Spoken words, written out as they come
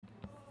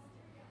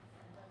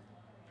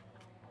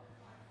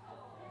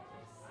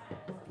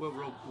Well,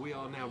 Rob, we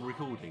are now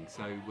recording,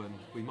 so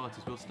we might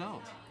as well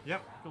start.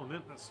 Yep, go on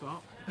then, let's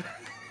start.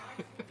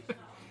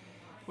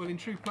 Well, in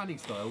true planning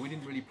style, we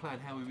didn't really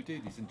plan how we would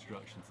do this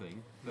introduction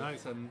thing.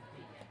 But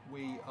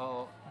we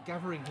are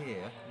gathering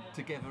here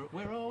together.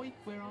 Where are we?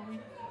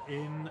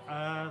 In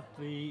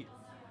the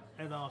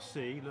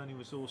LRC, Learning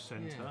Resource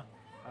Centre,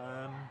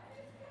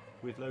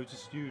 with loads of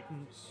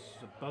students,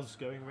 a buzz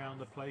going around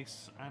the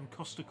place, and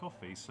Costa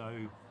Coffee, so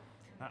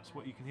that's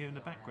what you can hear in the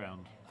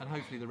background. And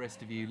hopefully the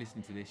rest of you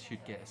listening to this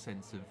should get a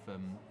sense of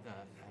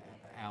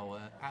our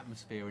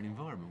atmosphere and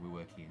environment we're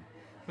working in.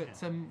 But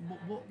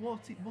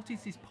what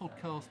is this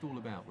podcast all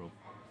about, Rob?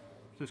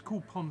 So it's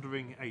called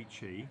Pondering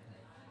HE.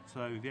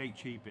 So the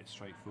HE bit's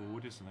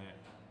straightforward, isn't it?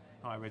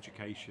 Higher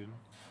education.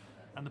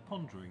 And the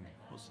pondering,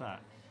 what's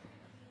that?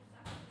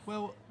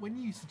 Well, when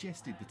you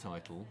suggested the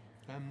title,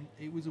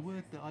 it was a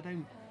word that I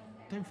don't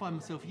find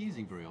myself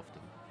using very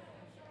often.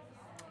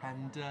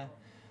 And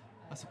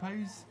I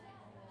suppose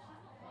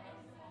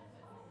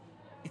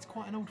it's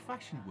quite an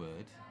old-fashioned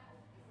word,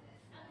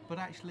 but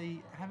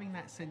actually having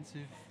that sense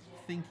of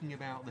thinking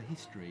about the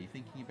history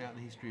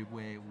of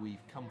where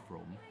we've come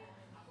from,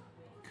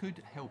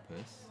 could help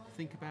us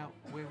think about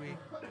where we're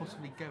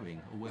possibly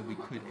going or where we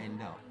could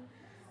end up.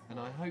 And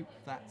I hope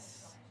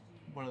that's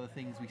one of the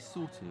things we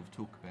sort of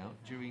talk about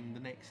during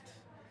the next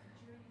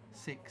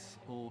 6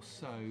 or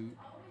so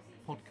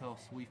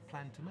podcasts we've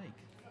planned to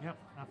make. Yep,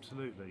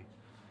 absolutely.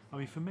 I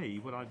mean, for me,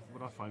 what I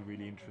find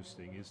really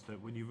interesting is that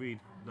when you read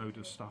a load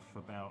of stuff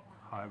about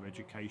higher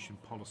education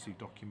policy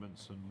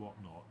documents and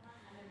whatnot,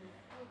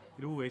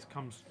 it always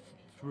comes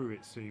through,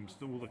 it seems,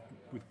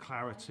 with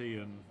clarity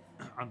and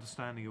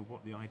understanding of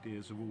what the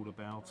ideas are all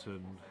about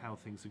and how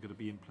things are going to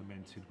be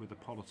implemented with the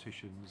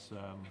politicians'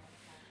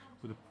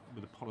 with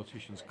the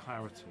politicians'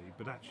 clarity.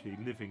 But actually,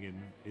 living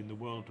in the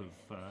world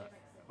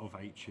of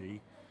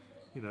HE,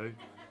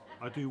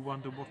 I do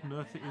wonder what on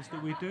earth it is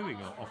that we're doing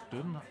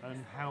often,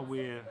 and how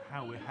we're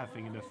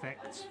having an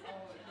effect,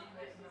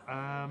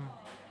 and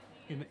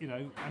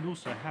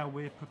also how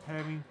we're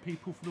preparing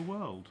people for the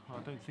world.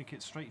 I don't think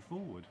it's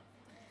straightforward.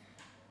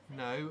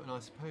 No, and I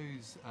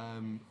suppose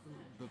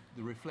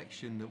the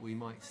reflection that we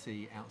might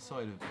see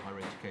outside of higher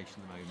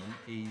education at the moment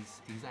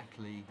is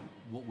exactly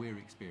what we're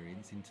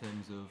experiencing in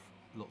terms of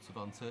lots of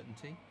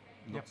uncertainty,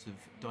 lots of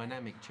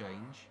dynamic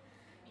change,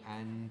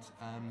 and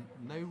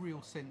no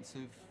real sense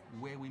of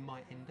where we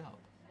might end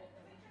up.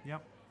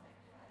 Yep,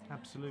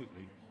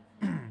 absolutely.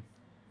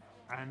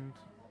 And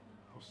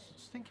I was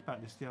thinking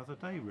about this the other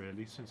day,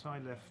 really, since I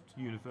left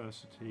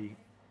university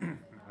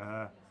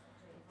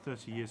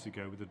 30 years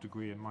ago with a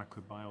degree in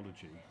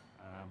microbiology,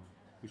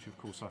 which of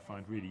course I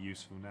find really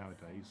useful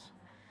nowadays.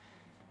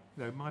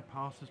 My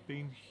path has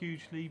been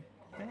hugely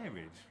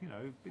varied,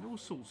 been all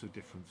sorts of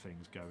different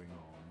things going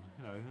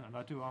on, and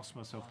I do ask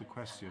myself the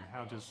question,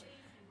 how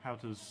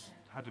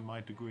did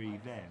my degree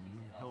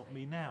then help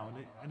me now?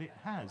 And it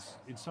has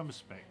in some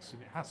respects,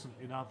 and it hasn't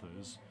in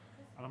others,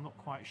 and I'm not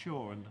quite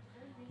sure. And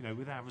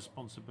with our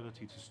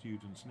responsibility to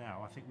students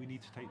now, I think we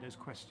need to take those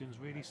questions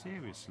really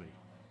seriously.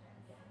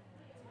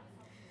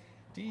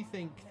 Do you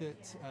think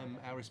that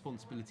our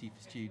responsibility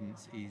for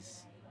students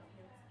is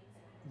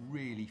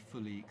really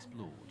fully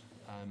explored?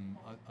 I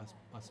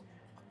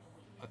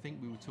think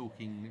we were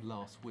talking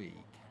last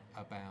week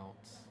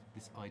about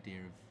this idea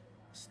of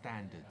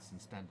standards and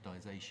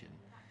standardisation,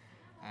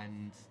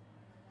 and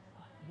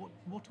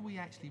what are we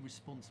actually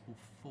responsible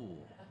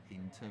for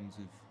in terms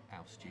of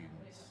our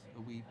students?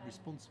 Are we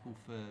responsible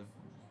for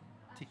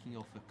ticking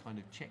off a kind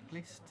of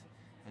checklist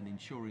and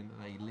ensuring that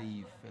they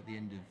leave at the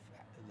end of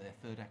their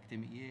third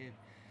academic year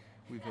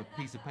with a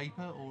piece of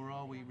paper, or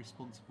are we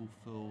responsible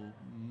for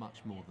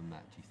much more than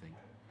that, do you think?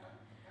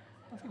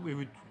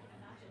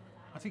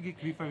 I think it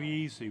can be very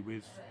easy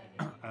with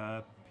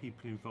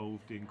people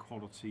involved in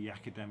quality,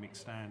 academic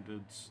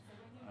standards,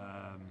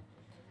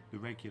 the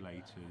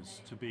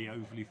regulators, to be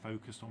overly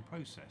focused on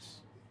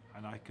process.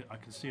 And I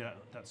can see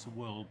that's a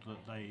world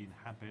that they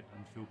inhabit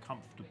and feel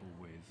comfortable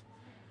with.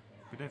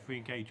 But every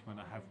engagement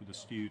I have with a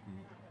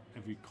student,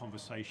 every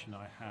conversation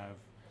I have,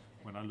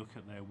 when I look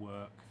at their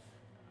work,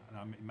 and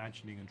I'm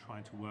imagining and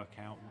trying to work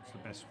out what's the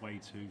best way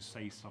to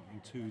say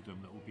something to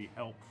them that will be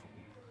helpful.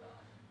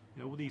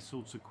 All these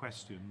sorts of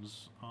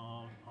questions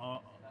are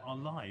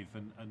live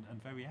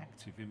and very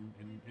active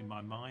in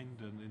my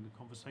mind and in the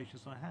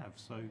conversations I have.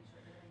 So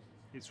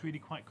it's really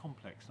quite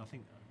complex. And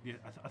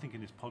I think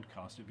in this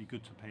podcast it'd be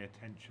good to pay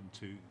attention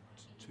to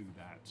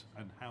that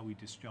and how we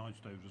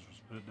discharge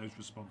those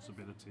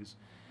responsibilities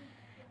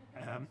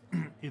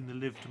in the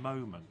lived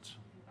moment,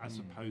 as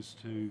opposed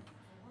to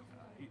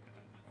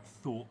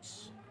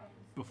thoughts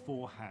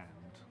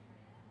beforehand.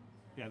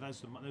 Yeah,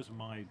 those are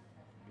my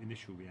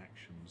initial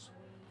reactions.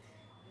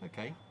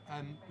 Okay,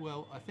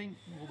 well, I think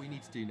what we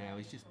need to do now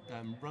is just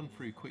run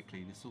through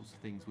quickly the sorts of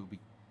things we'll be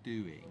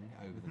doing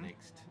over the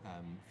next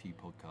few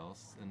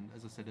podcasts. And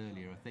as I said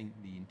earlier, I think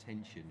the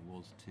intention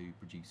was to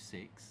produce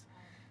 6.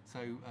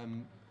 So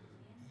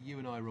you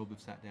and I, Rob,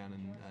 have sat down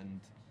and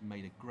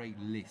made a great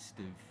list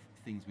of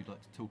things we'd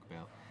like to talk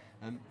about.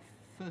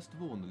 first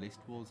of all on the list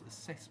was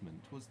assessment.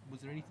 Was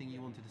there anything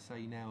you wanted to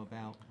say now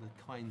about the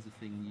kinds of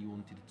thing you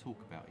wanted to talk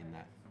about in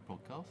that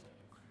podcast?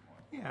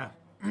 Yeah,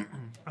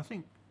 I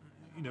think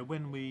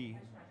when we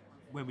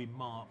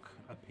mark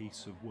a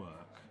piece of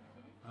work,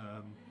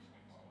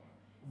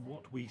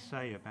 what we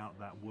say about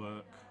that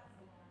work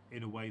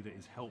in a way that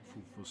is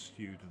helpful for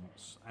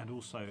students, and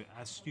also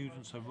as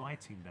students are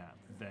writing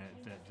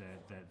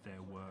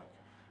their work,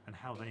 and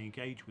how they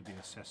engage with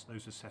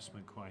those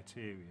assessment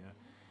criteria,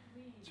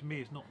 to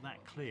me is not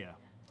that clear.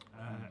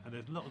 And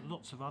there's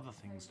lots of other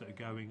things that are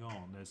going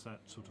on. There's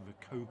that sort of a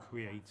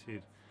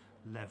co-created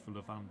level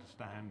of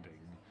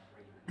understanding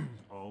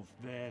of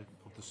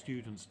the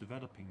students'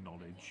 developing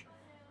knowledge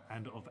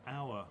and of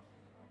our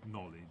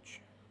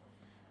knowledge,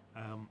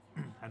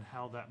 and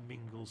how that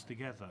mingles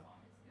together.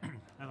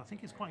 And I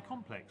think it's quite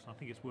complex. I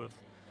think it's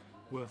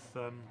worth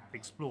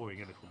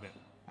exploring a little bit.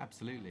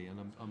 Absolutely, and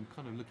I'm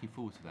kind of looking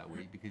forward to that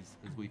week because,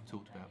 as we've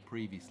talked about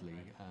previously,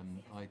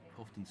 I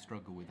often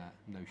struggle with that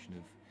notion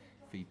of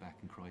feedback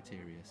and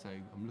criteria, so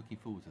I'm looking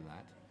forward to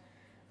that.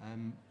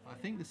 I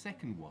think the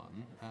second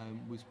one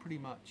was pretty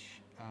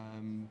much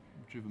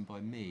driven by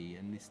me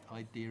and this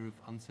idea of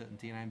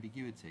uncertainty and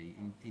ambiguity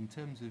in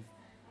terms of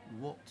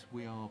what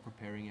we are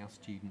preparing our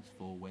students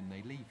for when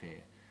they leave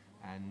here.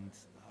 And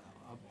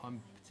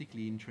I'm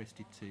particularly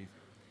interested to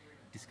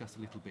discuss a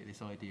little bit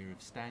this idea of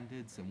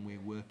standards, and we're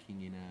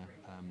working in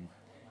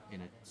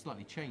a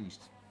slightly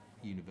changed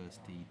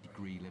university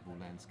degree level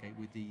landscape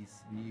with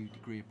these new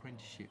degree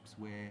apprenticeships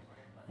where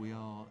we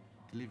are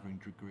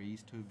delivering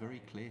degrees to a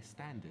very clear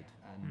standard,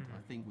 and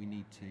I think we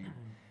need to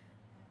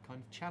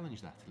kind of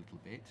challenge that a little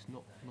bit.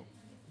 Not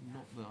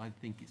that I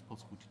think it's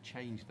possible to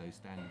change those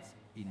standards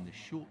in the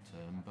short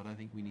term, but I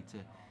think we need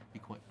to be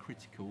quite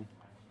critical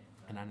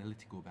and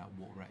analytical about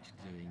what we're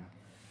actually doing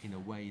in a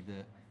way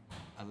that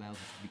allows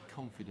us to be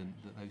confident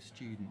that those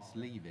students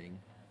leaving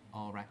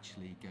are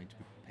actually going to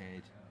be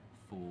prepared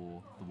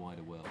for the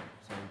wider world.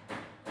 So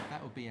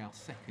that would be our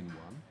second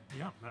one.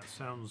 Yeah, that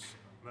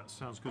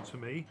sounds good to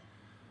me.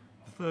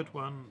 The third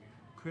one,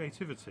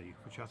 creativity,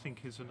 which I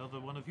think is another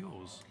one of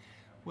yours.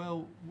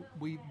 Well,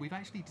 we've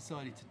actually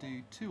decided to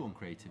do two on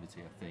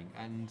creativity, I think,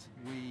 and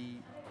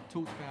we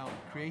talked about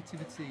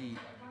creativity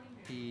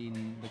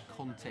in the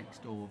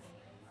context of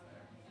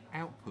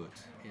output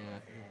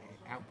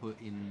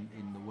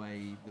in the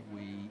way that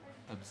we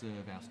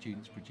observe our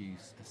students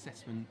produce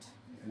assessment,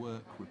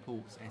 work,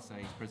 reports,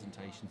 essays,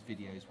 presentations,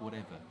 videos,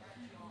 whatever,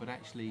 but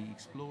actually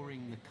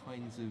exploring the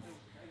kinds of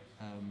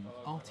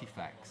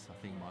artifacts, I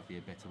think might be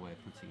a better way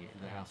of putting it,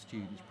 that our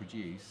students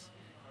produce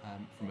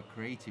from a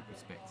creative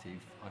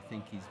perspective, I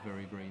think is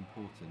very, very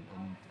important.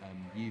 And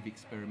you've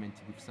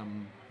experimented with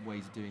some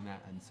ways of doing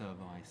that, and so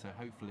have I. So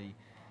hopefully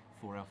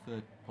for our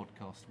third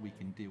podcast we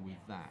can deal with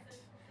that.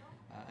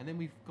 And then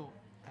we've got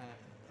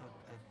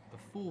a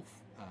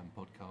fourth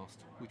podcast,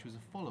 which was a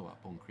follow-up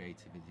on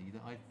creativity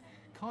that I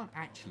can't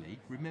actually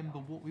remember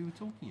what we were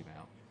talking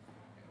about.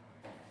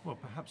 Well,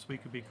 perhaps we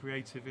could be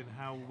creative in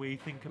how we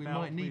think We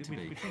about. might need to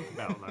be. We think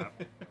about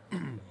that.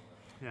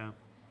 Yeah.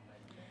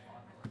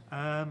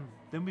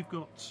 Then we've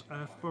got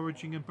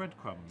foraging and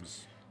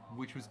breadcrumbs.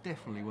 Which was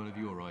definitely one of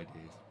your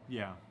ideas.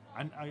 Yeah,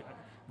 and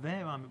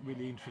I'm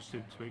really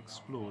interested to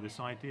explore this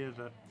idea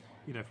that,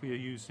 if we are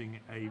using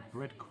a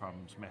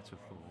breadcrumbs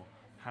metaphor,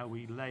 how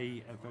we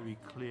lay a very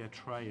clear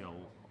trail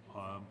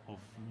of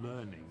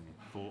learning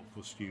for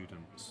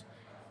students.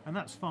 And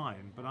that's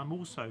fine, but I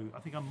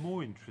think I'm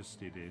more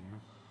interested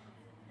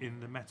in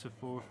the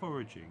metaphor of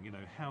foraging.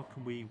 How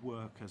can we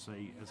work as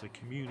a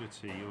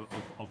community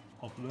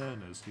of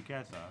learners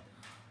together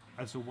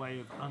as a way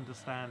of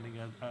understanding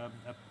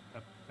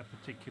a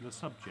particular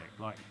subject,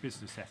 like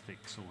business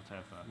ethics or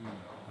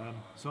whatever.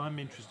 So I'm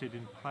interested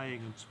in playing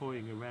and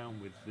toying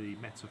around with the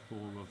metaphor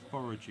of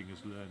foraging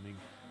as learning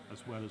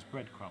as well as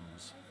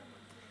breadcrumbs.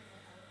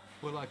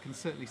 Well, I can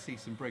certainly see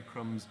some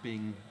breadcrumbs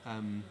being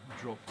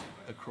dropped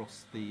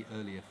across the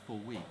earlier 4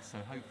 weeks, so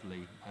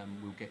hopefully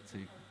we'll get to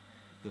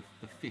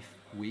the fifth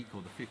week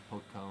or the fifth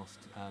podcast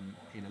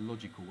in a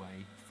logical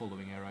way,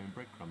 following our own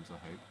breadcrumbs, I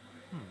hope.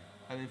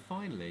 And then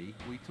finally,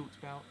 we talked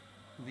about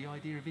the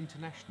idea of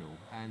international,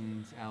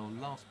 and our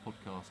last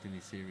podcast in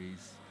this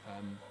series,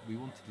 we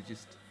wanted to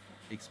just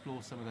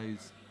explore some of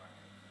those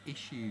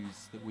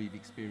issues that we've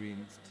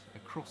experienced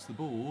across the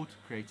board,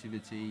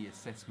 creativity,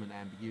 assessment,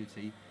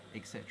 ambiguity,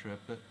 etc.,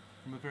 but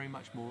from a very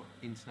much more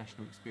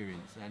international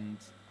experience. And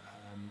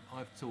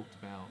I've talked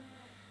about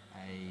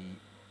a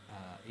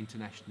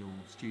international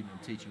student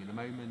I'm teaching at the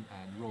moment,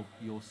 and Rob,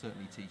 you're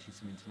certainly teaching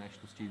some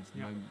international students at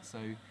the moment, so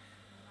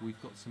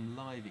we've got some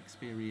live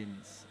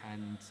experience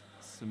and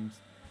some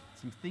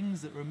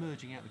things that are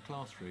emerging out of the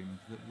classroom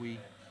that we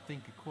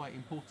think are quite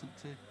important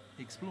to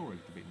explore a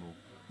little bit more.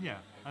 Yeah,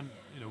 and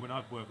when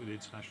I've worked with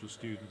international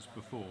students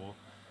before,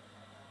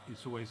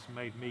 it's always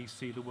made me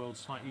see the world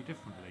slightly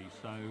differently.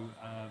 So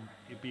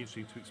it'd be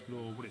interesting to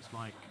explore what it's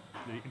like,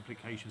 the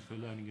implications for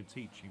learning and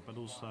teaching, but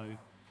also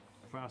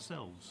for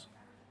ourselves.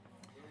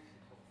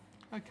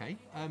 Okay,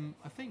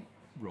 I think,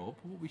 Rob,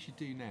 what we should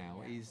do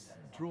now is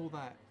draw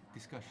that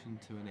discussion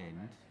to an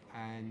end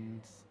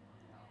and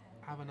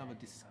have another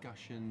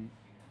discussion.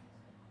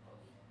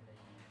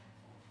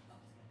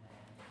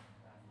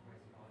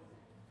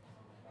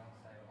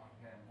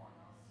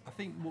 I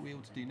think what we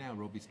ought to do now,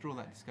 Rob, is draw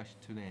that discussion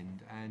to an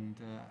end and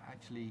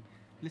actually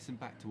listen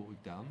back to what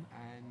we've done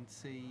and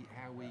see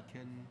how we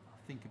can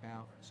think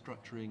about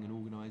structuring and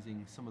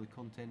organising some of the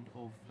content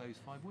of those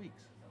 5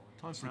 weeks.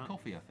 Time for a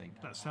coffee, I think.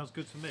 That sounds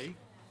good to me.